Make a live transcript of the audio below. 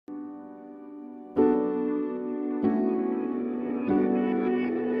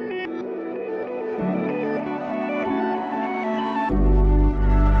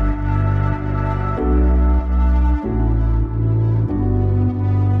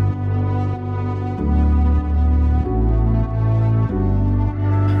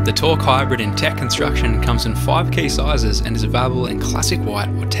The Torq Hybrid in TEC Construction comes in 5 key sizes and is available in classic white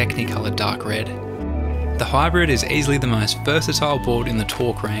or Technicolor dark red. The Hybrid is easily the most versatile board in the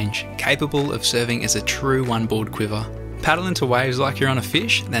Torq range, capable of serving as a true one-board quiver. Paddle into waves like you're on a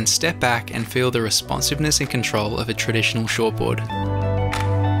fish, then step back and feel the responsiveness and control of a traditional shortboard.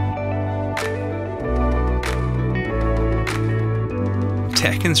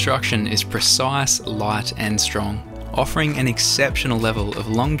 TEC Construction is precise, light and strong, offering an exceptional level of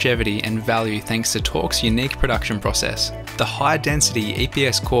longevity and value thanks to Torq's unique production process. The high-density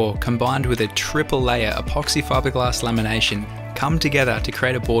EPS core combined with a triple-layer epoxy fiberglass lamination come together to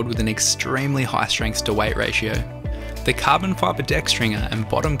create a board with an extremely high strength-to-weight ratio. The carbon fibre deck stringer and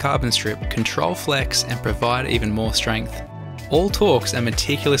bottom carbon strip control flex and provide even more strength. All Torqs are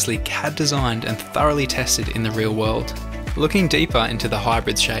meticulously CAD designed and thoroughly tested in the real world. Looking deeper into the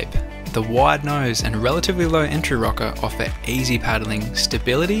Hybrid's shape, the wide nose and relatively low entry rocker offer easy paddling,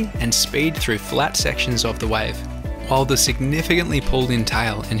 stability and speed through flat sections of the wave, while the significantly pulled-in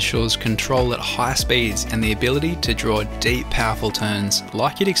tail ensures control at high speeds and the ability to draw deep, powerful turns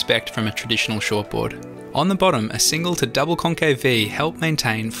like you'd expect from a traditional shortboard. On the bottom, a single to double concave V help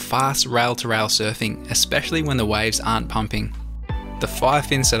maintain fast rail-to-rail surfing, especially when the waves aren't pumping. The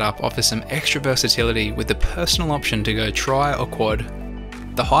 5-fin setup offers some extra versatility with the personal option to go tri or quad.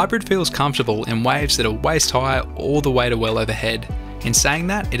 The Hybrid feels comfortable in waves that are waist high all the way to well overhead. In saying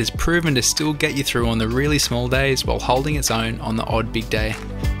that, it has proven to still get you through on the really small days while holding its own on the odd big day.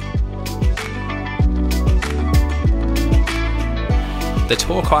 The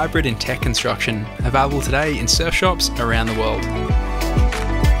Torq Hybrid in TEC Construction, available today in surf shops around the world.